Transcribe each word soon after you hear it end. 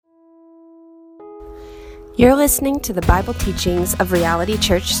You're listening to the Bible teachings of Reality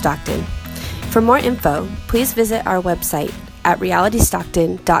Church Stockton. For more info, please visit our website at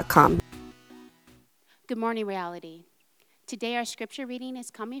realitystockton.com. Good morning, Reality. Today our scripture reading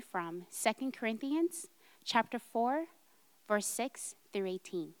is coming from 2 Corinthians chapter 4, verse 6 through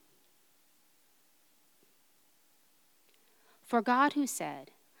 18. For God, who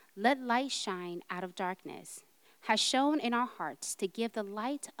said, "Let light shine out of darkness," has shone in our hearts to give the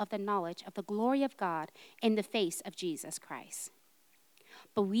light of the knowledge of the glory of God in the face of Jesus Christ.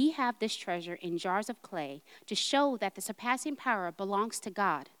 But we have this treasure in jars of clay to show that the surpassing power belongs to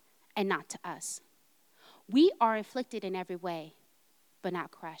God and not to us. We are afflicted in every way, but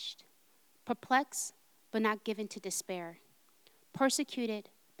not crushed, perplexed, but not given to despair, persecuted,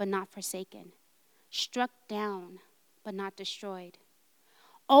 but not forsaken, struck down, but not destroyed,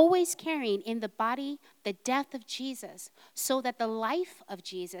 always carrying in the body the death of Jesus, so that the life of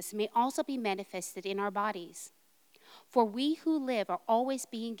Jesus may also be manifested in our bodies. For we who live are always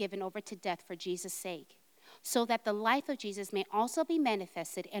being given over to death for Jesus' sake, so that the life of Jesus may also be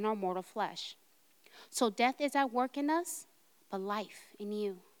manifested in our mortal flesh. So death is at work in us, but life in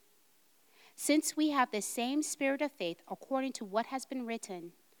you. Since we have the same spirit of faith, according to what has been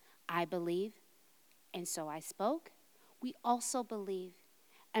written, I believe, and so I spoke, we also believe,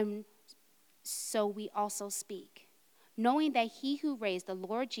 and so we also speak, knowing that he who raised the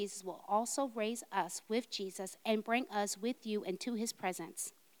Lord Jesus will also raise us with Jesus and bring us with you into his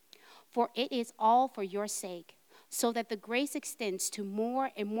presence. For it is all for your sake, so that the grace extends to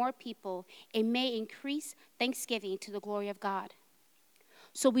more and more people and may increase thanksgiving to the glory of God.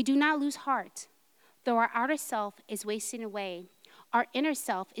 So we do not lose heart. Though our outer self is wasting away, our inner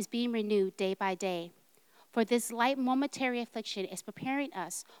self is being renewed day by day. For this light momentary affliction is preparing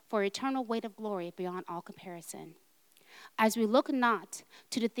us for eternal weight of glory beyond all comparison. As we look not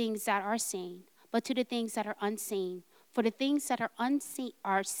to the things that are seen, but to the things that are unseen. For the things that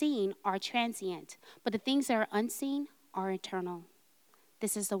are seen are transient, but the things that are unseen are eternal.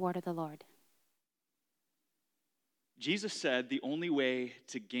 This is the word of the Lord. Jesus said the only way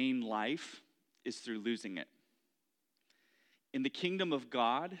to gain life is through losing it. In the kingdom of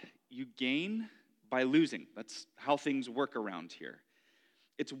God, you gain by losing. That's how things work around here.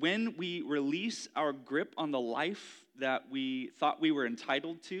 It's when we release our grip on the life that we thought we were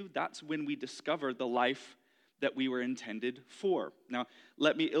entitled to, that's when we discover the life that we were intended for. Now,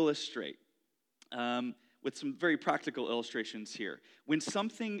 let me illustrate with some very practical illustrations here. When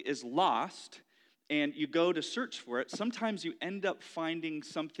something is lost and you go to search for it, sometimes you end up finding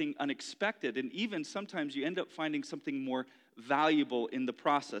something unexpected, and even sometimes you end up finding something more valuable in the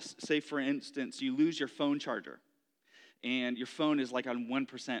process. Say, for instance, you lose your phone charger, and your phone is like on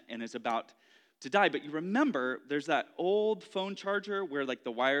 1% and is about to die. But you remember, there's that old phone charger where like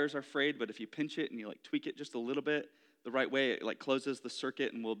the wires are frayed, but if you pinch it and you like tweak it just a little bit the right way, it like closes the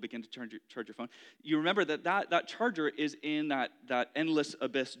circuit and will begin to charge your phone. You remember that charger is in that endless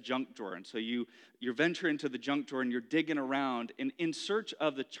abyss junk drawer. And so you venture into the junk drawer and you're digging around, and in search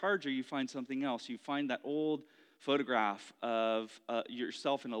of the charger, you find something else. You find that old photograph of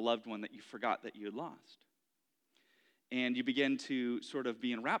yourself and a loved one that you forgot that you had lost. And you begin to sort of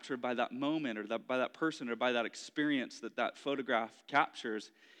be enraptured by that moment or by that person or by that experience that photograph captures.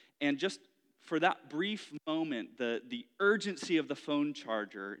 And just for that brief moment, the urgency of the phone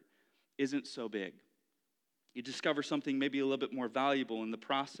charger isn't so big. You discover something maybe a little bit more valuable in the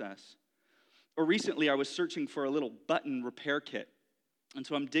process. Or recently, I was searching for a little button repair kit. And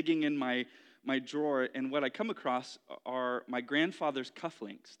so I'm digging in my drawer, and what I come across are my grandfather's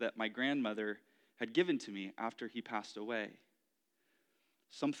cufflinks that my grandmother had given to me after he passed away.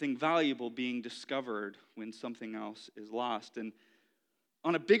 Something valuable being discovered when something else is lost. And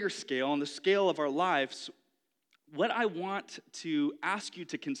on a bigger scale, on the scale of our lives, what I want to ask you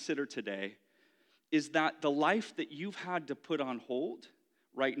to consider today is that the life that you've had to put on hold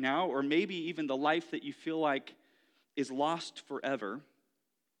right now, or maybe even the life that you feel like is lost forever,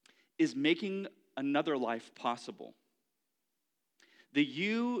 is making another life possible. The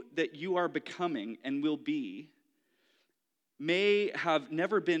you that you are becoming and will be may have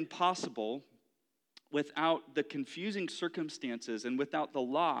never been possible without the confusing circumstances and without the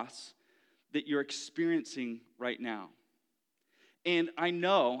loss that you're experiencing right now. And I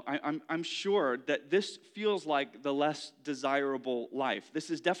know, I'm sure that this feels like the less desirable life. This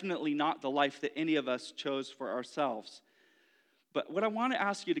is definitely not the life that any of us chose for ourselves. But what I want to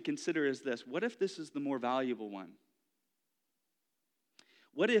ask you to consider is this: what if this is the more valuable one?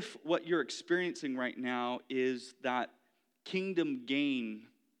 What if what you're experiencing right now is that kingdom gain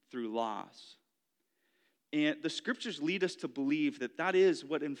through loss? And the scriptures lead us to believe that that is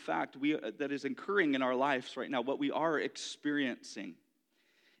what, in fact, that is occurring in our lives right now, what we are experiencing.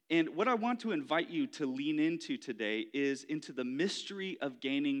 And what I want to invite you to lean into today is into the mystery of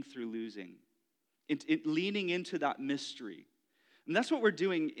gaining through losing, leaning into that mystery. And that's what we're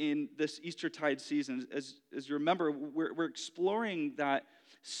doing in this Eastertide season. As you remember, we're exploring that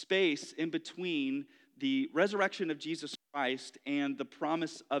space in between the resurrection of Jesus Christ and the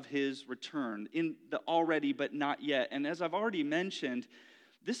promise of his return, in the already but not yet. And as I've already mentioned,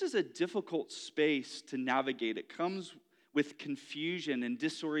 this is a difficult space to navigate. It comes with confusion and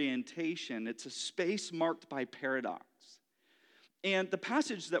disorientation. It's a space marked by paradox. And the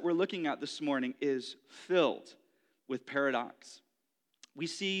passage that we're looking at this morning is filled with paradox. We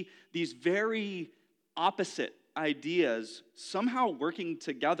see these very opposite ideas somehow working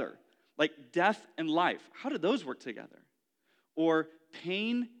together, like death and life. How do those work together? Or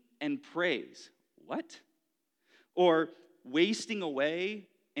pain and praise. What? Or wasting away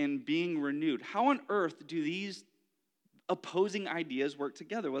and being renewed. How on earth do these opposing ideas work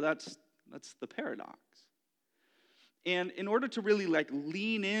together? Well, that's the paradox. And in order to really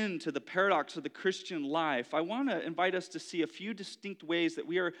lean into the paradox of the Christian life, I want to invite us to see a few distinct ways that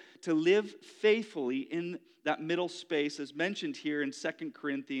we are to live faithfully in that middle space, as mentioned here in 2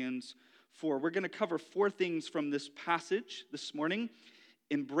 Corinthians 4. We're going to cover 4 things from this passage this morning: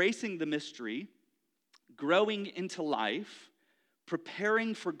 embracing the mystery, growing into life,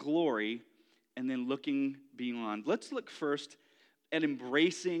 preparing for glory, and then looking beyond. Let's look first at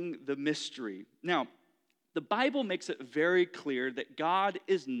embracing the mystery. Now, the Bible makes it very clear that God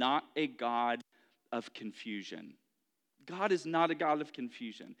is not a God of confusion. God is not a God of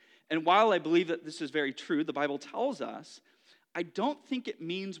confusion. And while I believe that this is very true, the Bible tells us, I don't think it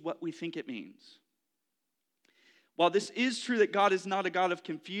means what we think it means. While this is true that God is not a God of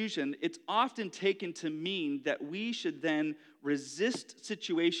confusion, it's often taken to mean that we should then resist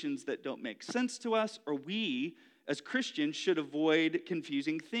situations that don't make sense to us, or we, as Christians, should avoid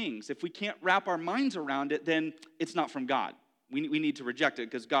confusing things. If we can't wrap our minds around it, then it's not from God. We need to reject it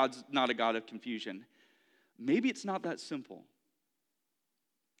because God's not a God of confusion. Maybe it's not that simple.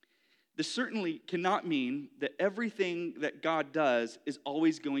 This certainly cannot mean that everything that God does is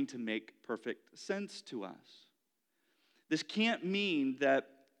always going to make perfect sense to us. This can't mean that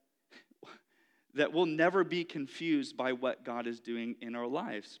we'll never be confused by what God is doing in our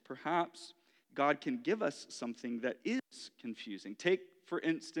lives. Perhaps God can give us something that is confusing. Take, for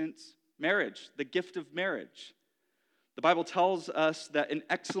instance, marriage, the gift of marriage. The Bible tells us that an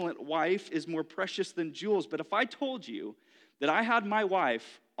excellent wife is more precious than jewels. But if I told you that I had my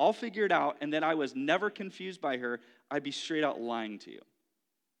wife all figured out and that I was never confused by her, I'd be straight out lying to you.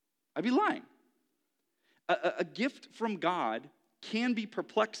 I'd be lying. A gift from God can be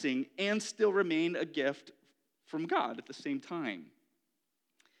perplexing and still remain a gift from God at the same time.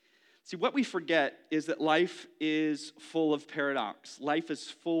 See, what we forget is that life is full of paradox. Life is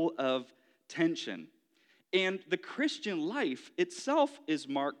full of tension. And the Christian life itself is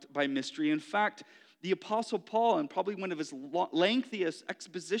marked by mystery. In fact, the Apostle Paul, in probably one of his lengthiest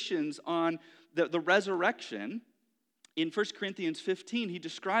expositions on the resurrection, in 1 Corinthians 15, he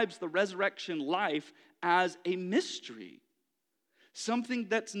describes the resurrection life as a mystery. Something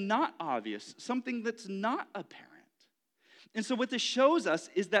that's not obvious, something that's not apparent. And so what this shows us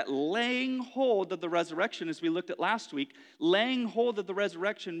is that laying hold of the resurrection, as we looked at last week, laying hold of the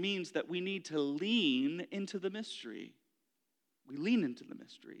resurrection means that we need to lean into the mystery. We lean into the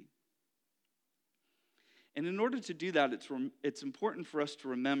mystery. And in order to do that, it's important for us to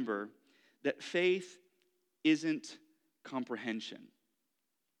remember that faith isn't comprehension.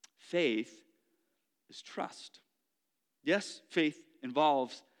 Faith is trust. Yes, faith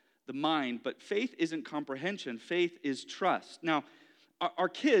involves the mind, but faith isn't comprehension. Faith is trust. Now, our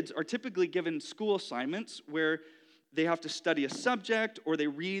kids are typically given school assignments where they have to study a subject or they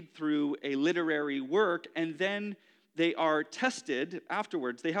read through a literary work, and then they are tested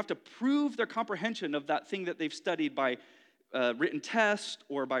afterwards. They have to prove their comprehension of that thing that they've studied by written test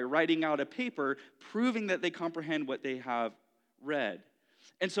or by writing out a paper, proving that they comprehend what they have read.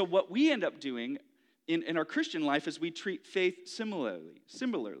 And so what we end up doing in our Christian life is we treat faith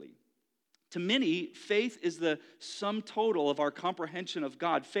similarly. To many, faith is the sum total of our comprehension of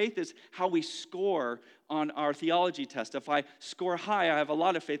God. Faith is how we score on our theology test. If I score high, I have a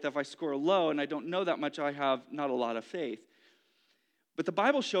lot of faith. If I score low and I don't know that much, I have not a lot of faith. But the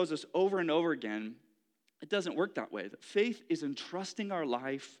Bible shows us over and over again, it doesn't work that way. That faith is entrusting our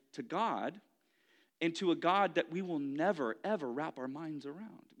life to God and to a God that we will never, ever wrap our minds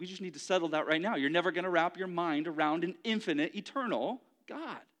around. We just need to settle that right now. You're never going to wrap your mind around an infinite, eternal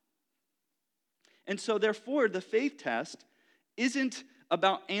God. And so therefore, the faith test isn't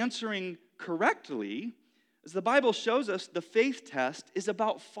about answering correctly. As the Bible shows us, the faith test is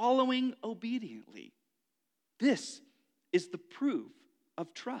about following obediently. This is the proof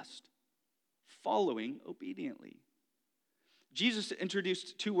of trust, following obediently. Jesus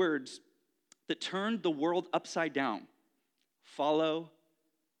introduced two words that turned the world upside down. Follow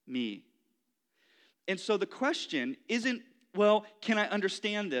me. And so the question isn't, well, can I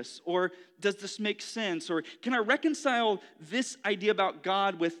understand this? Or does this make sense? Or can I reconcile this idea about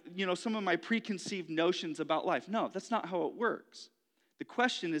God with, some of my preconceived notions about life? No, that's not how it works. The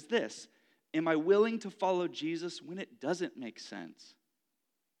question is this: am I willing to follow Jesus when it doesn't make sense?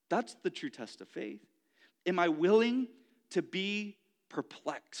 That's the true test of faith. Am I willing to be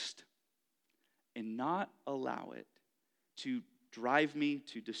perplexed and not allow it to drive me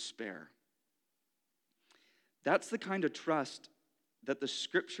to despair? That's the kind of trust that the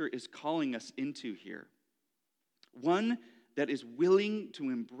Scripture is calling us into here. One that is willing to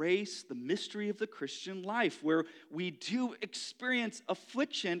embrace the mystery of the Christian life, where we do experience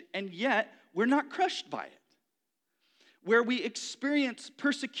affliction and yet we're not crushed by it. Where we experience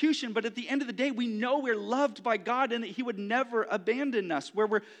persecution, but at the end of the day, we know we're loved by God and that He would never abandon us. Where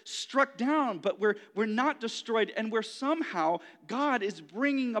we're struck down, but we're not destroyed, and where somehow God is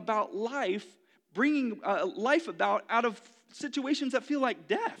bringing about life, bringing life about out of situations that feel like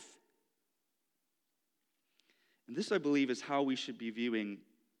death. And this, I believe, is how we should be viewing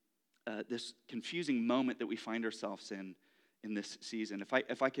this confusing moment that we find ourselves in this season.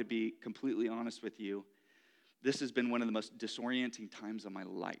 If I could be completely honest with you, this has been one of the most disorienting times of my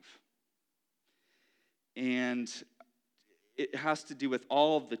life. And it has to do with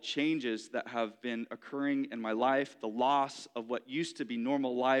all of the changes that have been occurring in my life, the loss of what used to be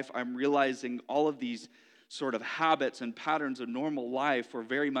normal life. I'm realizing all of these sort of habits and patterns of normal life were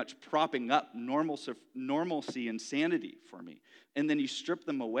very much propping up normalcy and sanity for me. And then you strip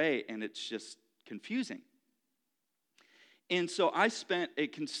them away, and it's just confusing. And so I spent a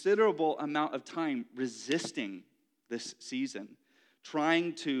considerable amount of time resisting this season,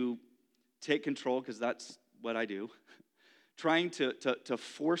 trying to take control, because that's what I do, trying to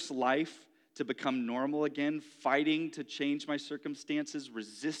force life to become normal again, fighting to change my circumstances,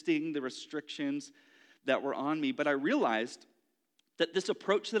 resisting the restrictions that were on me. But I realized that this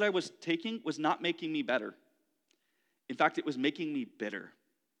approach that I was taking was not making me better. In fact, it was making me bitter.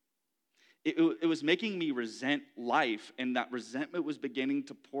 It was making me resent life, and that resentment was beginning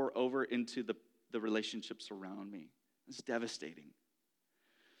to pour over into the relationships around me. It's devastating.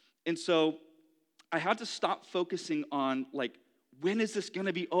 And so I had to stop focusing on, when is this going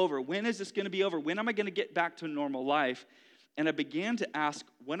to be over? When is this going to be over? When am I going to get back to normal life? And I began to ask,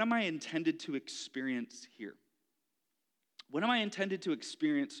 what am I intended to experience here? What am I intended to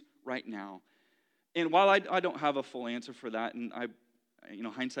experience right now? And while I don't have a full answer for that, and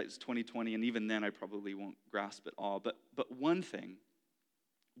hindsight is 20/20, and even then I probably won't grasp it all. But one thing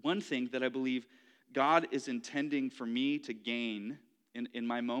that I believe God is intending for me to gain in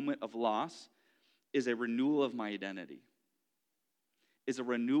my moment of loss is a renewal of my identity. Is a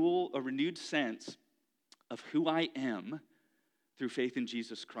renewed sense of who I am through faith in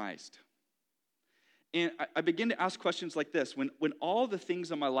Jesus Christ. And I begin to ask questions like this: when all the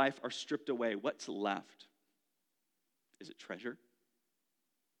things in my life are stripped away, what's left? Is it treasure?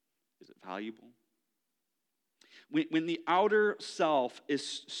 Is it valuable? When the outer self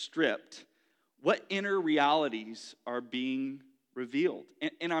is stripped, what inner realities are being revealed?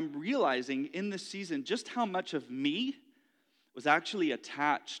 And I'm realizing in this season just how much of me was actually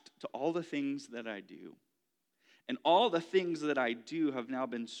attached to all the things that I do. And all the things that I do have now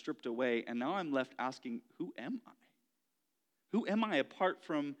been stripped away, and now I'm left asking, who am I? Who am I apart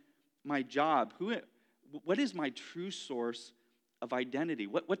from my job? What is my true source of identity?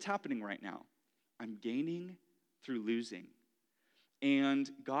 What's happening right now? I'm gaining through losing. And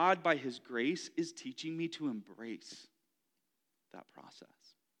God, by His grace, is teaching me to embrace that process.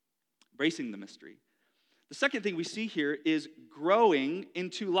 Embracing the mystery. The second thing we see here is growing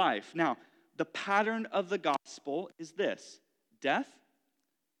into life. Now, the pattern of the gospel is this: death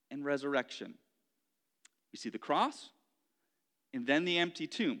and resurrection. We see the cross and then the empty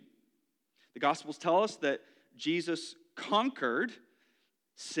tomb. The Gospels tell us that Jesus conquered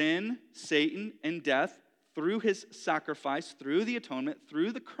sin, Satan, and death through His sacrifice, through the atonement,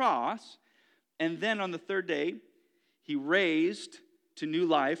 through the cross, and then on the third day, He raised to new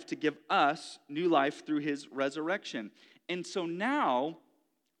life to give us new life through His resurrection. And so now,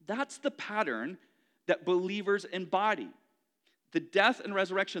 that's the pattern that believers embody. The death and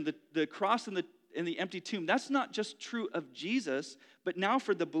resurrection, the cross and in the empty tomb, that's not just true of Jesus, but now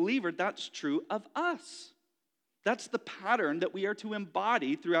for the believer, that's true of us. That's the pattern that we are to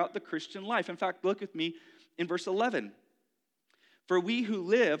embody throughout the Christian life. In fact, look with me in verse 11. For we who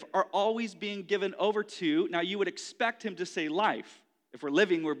live are always being given over to, now you would expect him to say life. If we're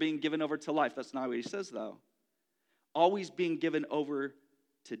living, we're being given over to life. That's not what he says, though. Always being given over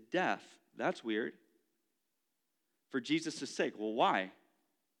to death. That's weird. For Jesus' sake. Well, why?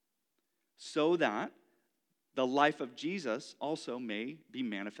 So that the life of Jesus also may be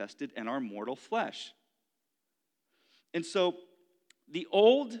manifested in our mortal flesh. And so the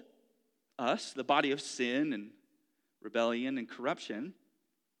old us, the body of sin and rebellion and corruption,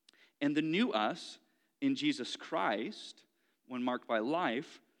 and the new us in Jesus Christ, when marked by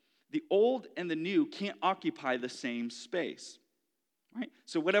life, the old and the new can't occupy the same space, right?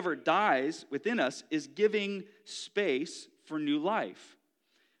 So whatever dies within us is giving space for new life.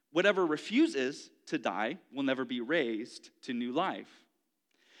 Whatever refuses to die will never be raised to new life.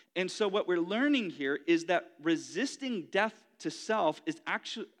 And so what we're learning here is that resisting death to self is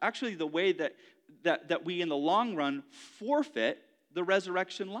actually the way that we in the long run forfeit the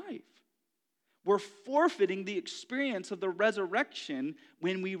resurrection life. We're forfeiting the experience of the resurrection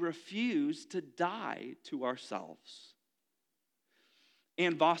when we refuse to die to ourselves.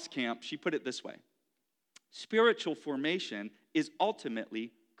 Ann Voskamp, she put it this way: spiritual formation is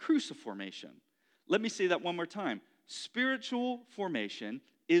ultimately cruciformation. Let me say that one more time. Spiritual formation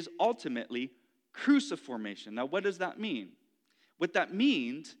is ultimately cruciformation. Now, what does that mean? What that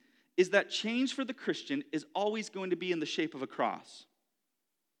means is that change for the Christian is always going to be in the shape of a cross.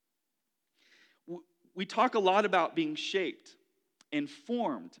 We talk a lot about being shaped and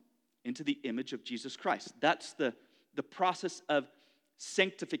formed into the image of Jesus Christ. That's the process of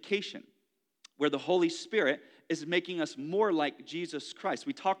sanctification, where the Holy Spirit is making us more like Jesus Christ.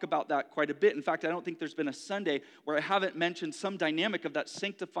 We talk about that quite a bit. In fact, I don't think there's been a Sunday where I haven't mentioned some dynamic of that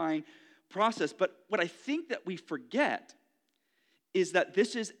sanctifying process. But what I think that we forget is that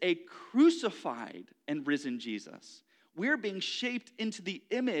this is a crucified and risen Jesus. We're being shaped into the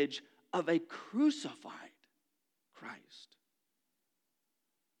image of a crucified Christ.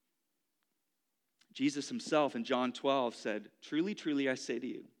 Jesus himself in John 12 said, "Truly, truly, I say to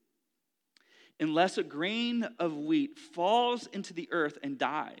you, unless a grain of wheat falls into the earth and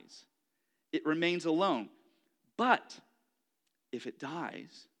dies, it remains alone. But if it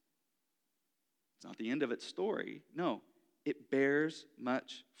dies, it's not the end of its story. No, it bears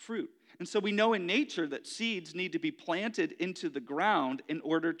much fruit." And so we know in nature that seeds need to be planted into the ground in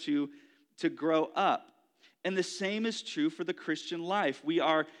order to grow up. And the same is true for the Christian life. We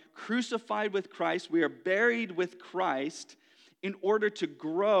are crucified with Christ. We are buried with Christ in order to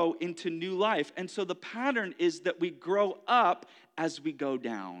grow into new life. And so the pattern is that we grow up as we go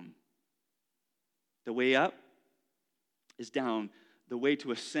down. The way up is down. The way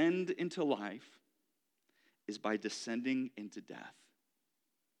to ascend into life is by descending into death.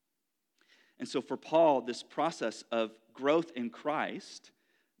 And so for Paul, this process of growth in Christ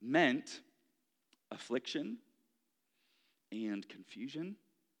meant affliction and confusion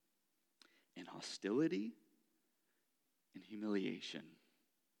and hostility and humiliation.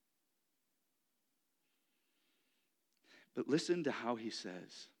 But listen to how he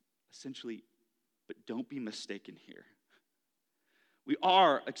says, essentially, but don't be mistaken here. We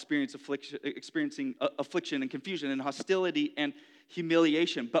are experiencing affliction and confusion and hostility and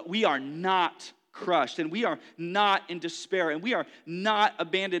humiliation, but we are not crushed, and we are not in despair, and we are not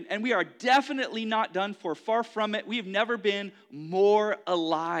abandoned, and we are definitely not done for. Far from it. We have never been more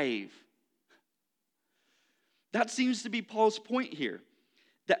alive. That seems to be Paul's point here,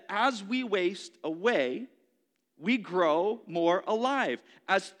 that as we waste away, we grow more alive.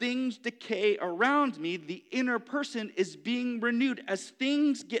 As things decay around me, the inner person is being renewed. As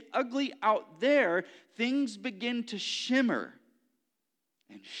things get ugly out there, things begin to shimmer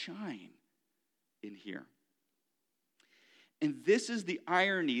and shine in here. And this is the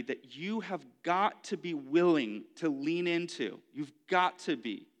irony that you have got to be willing to lean into. You've got to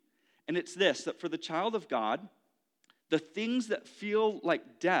be. And it's this, that for the child of God, the things that feel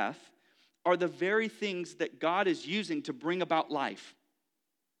like death are the very things that God is using to bring about life.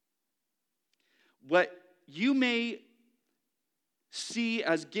 What you may see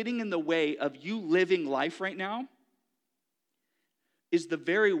as getting in the way of you living life right now is the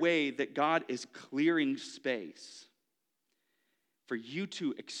very way that God is clearing space for you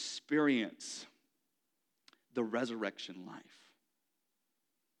to experience the resurrection life.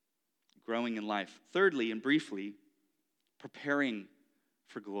 Growing in life. Thirdly, and briefly, preparing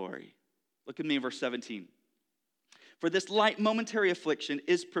for glory. Look at me in verse 17. For this light momentary affliction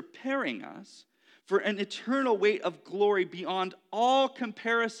is preparing us for an eternal weight of glory beyond all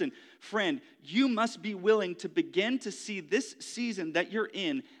comparison. Friend, you must be willing to begin to see this season that you're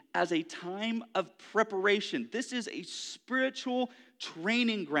in as a time of preparation. This is a spiritual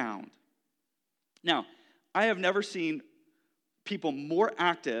training ground. Now, I have never seen people more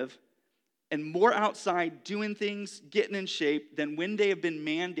active and more outside doing things, getting in shape, than when they have been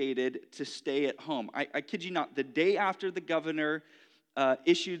mandated to stay at home. I kid you not, the day after the governor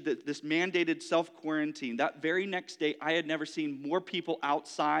issued this mandated self-quarantine, that very next day, I had never seen more people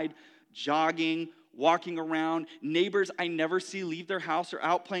outside, jogging, walking around. Neighbors I never see leave their house or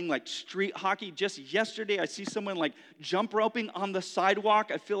out playing like street hockey. Just yesterday, I see someone like jump roping on the sidewalk.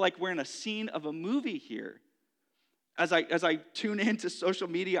 I feel like we're in a scene of a movie here. As I tune into social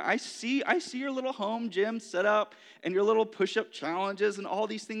media, I see your little home gym set up and your little push-up challenges and all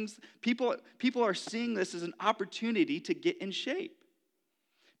these things. People are seeing this as an opportunity to get in shape.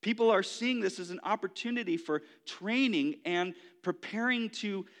 People are seeing this as an opportunity for training and preparing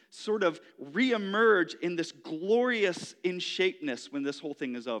to sort of reemerge in this glorious in-shapeness when this whole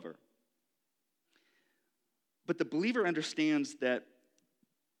thing is over. But the believer understands that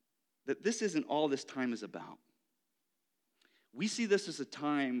this isn't all this time is about. We see this as a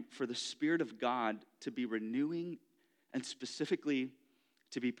time for the Spirit of God to be renewing and specifically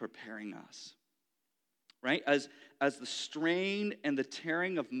to be preparing us, right? As the strain and the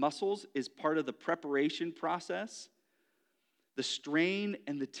tearing of muscles is part of the preparation process, the strain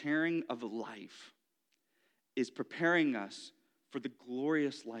and the tearing of life is preparing us for the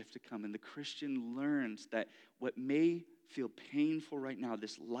glorious life to come. And the Christian learns that what may feel painful right now,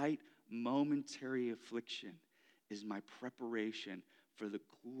 this light momentary affliction, is my preparation for the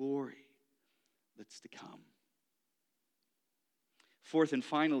glory that's to come. Fourth and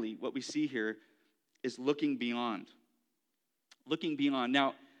finally, what we see here is looking beyond. Looking beyond.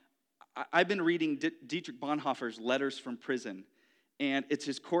 Now, I've been reading Dietrich Bonhoeffer's letters from prison, and it's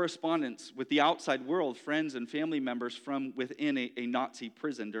his correspondence with the outside world, friends and family members from within a Nazi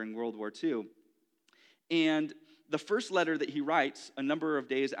prison during World War II. And the first letter that he writes a number of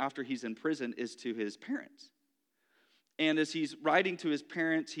days after he's in prison is to his parents. And as he's writing to his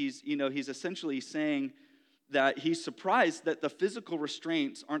parents, he's essentially saying that he's surprised that the physical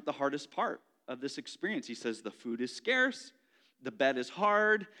restraints aren't the hardest part of this experience. He says the food is scarce, the bed is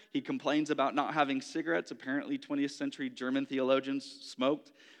hard. He complains about not having cigarettes. Apparently 20th century German theologians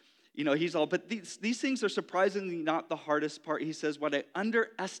smoked. But these things are surprisingly not the hardest part. He says, what I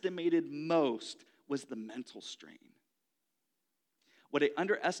underestimated most was the mental strain. What I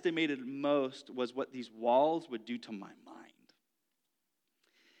underestimated most was what these walls would do to my mind.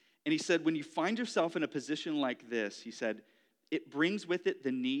 And he said, when you find yourself in a position like this, he said, it brings with it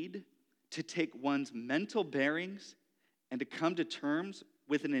the need to take one's mental bearings and to come to terms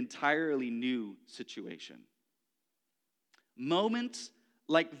with an entirely new situation. Moments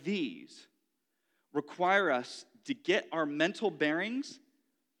like these require us to get our mental bearings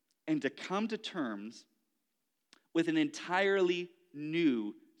and to come to terms with an entirely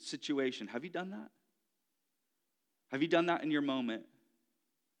new situation. Have you done that? Have you done that in your moment?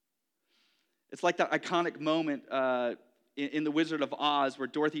 It's like that iconic moment in The Wizard of Oz where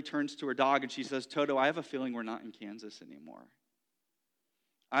Dorothy turns to her dog and she says, Toto, I have a feeling we're not in Kansas anymore.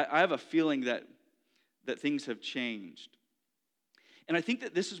 I have a feeling that things have changed. And I think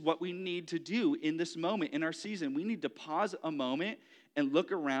that this is what we need to do in this moment, in our season. We need to pause a moment and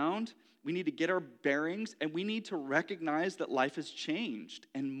look around. We need to get our bearings, and we need to recognize that life has changed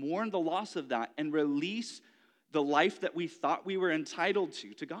and mourn the loss of that and release the life that we thought we were entitled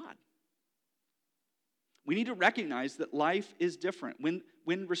to God. We need to recognize that life is different.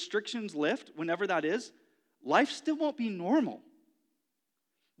 When restrictions lift, whenever that is, life still won't be normal.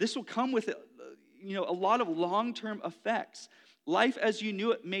 This will come with a lot of long-term effects. Life as you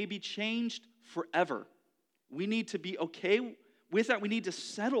knew it may be changed forever. We need to be okay with that. We need to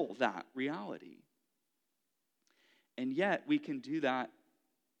settle that reality. And yet, we can do that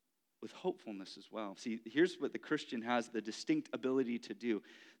with hopefulness as well. See, here's what the Christian has the distinct ability to do.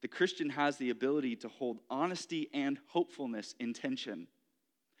 The Christian has the ability to hold honesty and hopefulness in tension.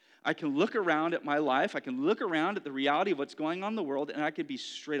 I can look around at my life, I can look around at the reality of what's going on in the world, and I can be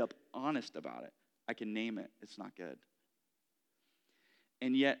straight up honest about it. I can name it. It's not good.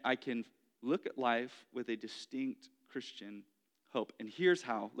 And yet, I can look at life with a distinct Christian hope. And here's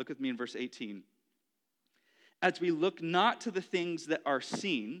how. Look with me in verse 18. As we look not to the things that are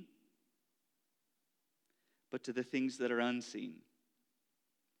seen, but to the things that are unseen.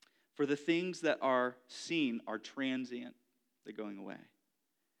 For the things that are seen are transient, they're going away.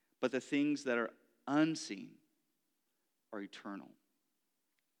 But the things that are unseen are eternal.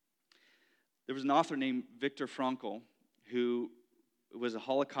 There was an author named Viktor Frankl who was a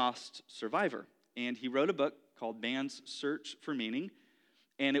Holocaust survivor, and he wrote a book called Man's Search for Meaning,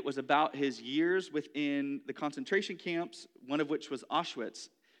 and it was about his years within the concentration camps, one of which was Auschwitz,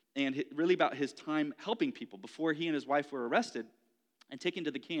 and really about his time helping people. Before he and his wife were arrested and taken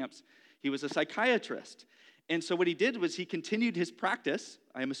to the camps, he was a psychiatrist. And so what he did was he continued his practice,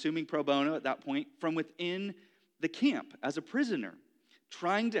 I am assuming pro bono at that point, from within the camp as a prisoner,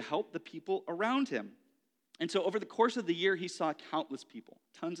 trying to help the people around him. And so over the course of the year, he saw countless people,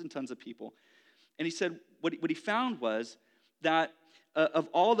 tons and tons of people. And he said what he found was that of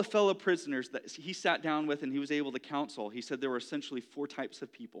all the fellow prisoners that he sat down with and he was able to counsel, he said there were essentially 4 types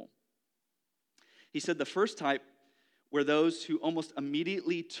of people. He said the first type were those who almost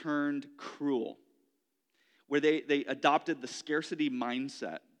immediately turned cruel, where they adopted the scarcity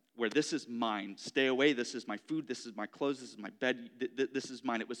mindset, where this is mine, stay away, this is my food, this is my clothes, this is my bed, this is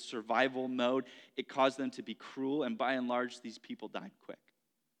mine. It was survival mode. It caused them to be cruel, and by and large, these people died quick.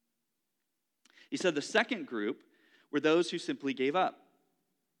 He said the second group were those who simply gave up.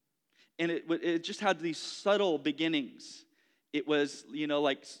 And it just had these subtle beginnings. It was,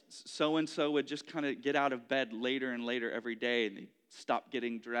 like so-and-so would just kind of get out of bed later and later every day, and they stopped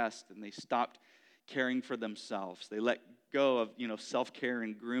getting dressed, and they stopped caring for themselves. They let go of, self-care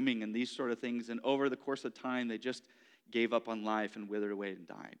and grooming and these sort of things, and over the course of time, they just gave up on life and withered away and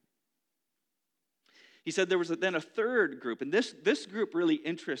died. He said there was then a third group, and this group really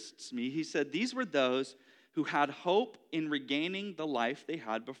interests me. He said these were those who had hope in regaining the life they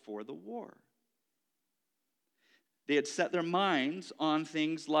had before the war. They had set their minds on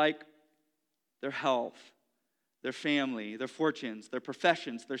things like their health, their family, their fortunes, their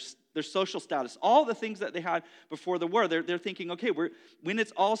professions, their social status, all the things that they had before the war. They're thinking, okay, when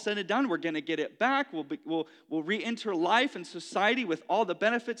it's all said and done, we're going to get it back. We'll re-enter life and society with all the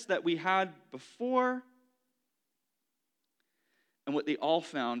benefits that we had before. And what they all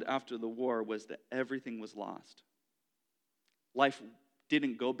found after the war was that everything was lost. Life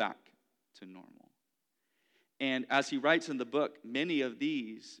didn't go back to normal. And as he writes in the book, many of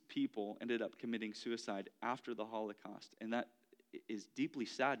these people ended up committing suicide after the Holocaust. And that is deeply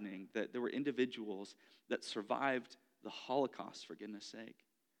saddening that there were individuals that survived the Holocaust, for goodness sake,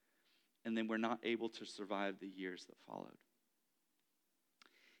 and then were not able to survive the years that followed.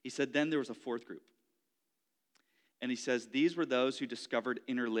 He said then there was a fourth group. And he says these were those who discovered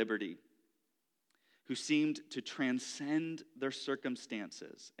inner liberty, who seemed to transcend their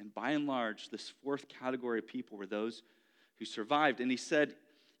circumstances. And by and large, this fourth category of people were those who survived. And he said,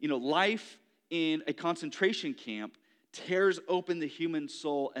 life in a concentration camp tears open the human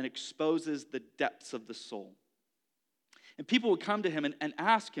soul and exposes the depths of the soul. And people would come to him and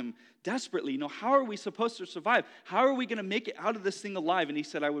ask him desperately, how are we supposed to survive? How are we going to make it out of this thing alive? And he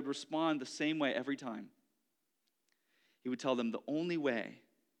said, I would respond the same way every time. He would tell them the only way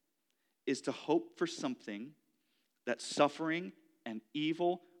is to hope for something that suffering and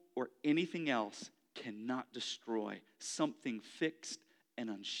evil or anything else cannot destroy, something fixed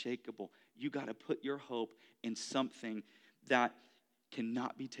and unshakable. You got to put your hope in something that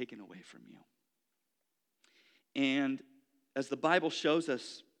cannot be taken away from you. And as the Bible shows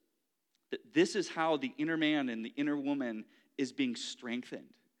us, that this is how the inner man and the inner woman is being strengthened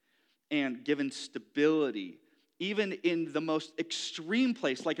and given stability, even in the most extreme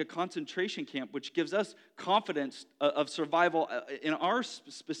place, like a concentration camp, which gives us confidence of survival in our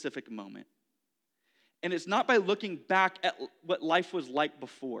specific moment. And it's not by looking back at what life was like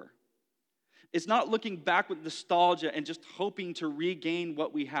before. It's not looking back with nostalgia and just hoping to regain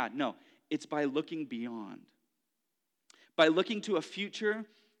what we had. No, it's by looking beyond. By looking to a future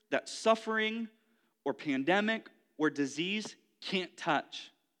that suffering or pandemic or disease can't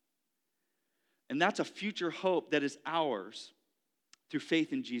touch. And that's a future hope that is ours through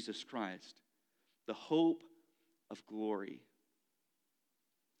faith in Jesus Christ, the hope of glory.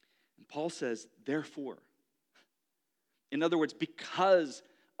 And Paul says, therefore, in other words, because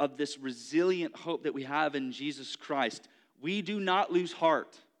of this resilient hope that we have in Jesus Christ, we do not lose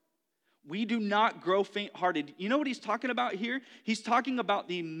heart. We do not grow faint-hearted. You know what he's talking about here? He's talking about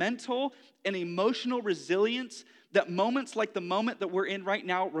the mental and emotional resilience that moments like the moment that we're in right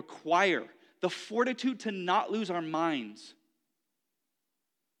now require. The fortitude to not lose our minds.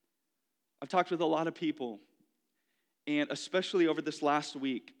 I've talked with a lot of people, and especially over this last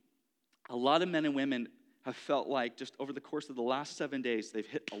week, a lot of men and women have felt like just over the course of the last 7 days, they've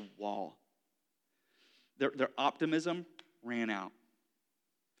hit a wall. Their optimism ran out.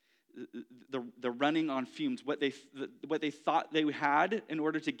 They're running on fumes. What they thought they had in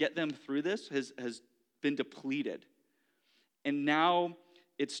order to get them through this has been depleted. And now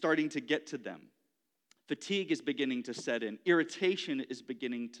it's starting to get to them. Fatigue is beginning to set in. Irritation is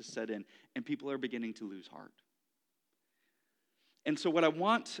beginning to set in. And people are beginning to lose heart. And so what I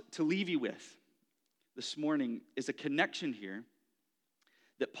want to leave you with this morning is a connection here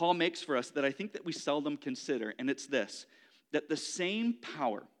that Paul makes for us that I think that we seldom consider. And it's this, that the same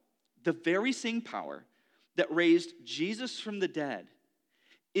power, the very same power that raised Jesus from the dead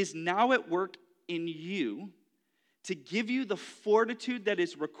is now at work in you to give you the fortitude that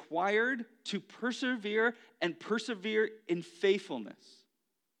is required to persevere and persevere in faithfulness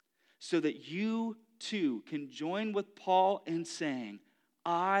so that you too can join with Paul in saying,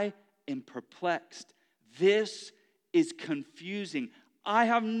 I am perplexed. This is confusing. I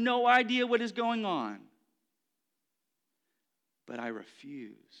have no idea what is going on. But I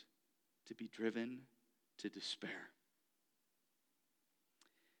refuse to be driven to despair.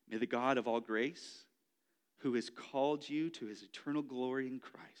 May the God of all grace, who has called you to his eternal glory in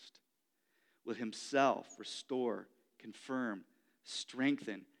Christ, will himself restore, confirm,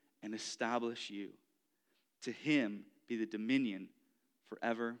 strengthen, and establish you. To him be the dominion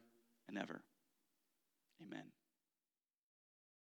forever and ever.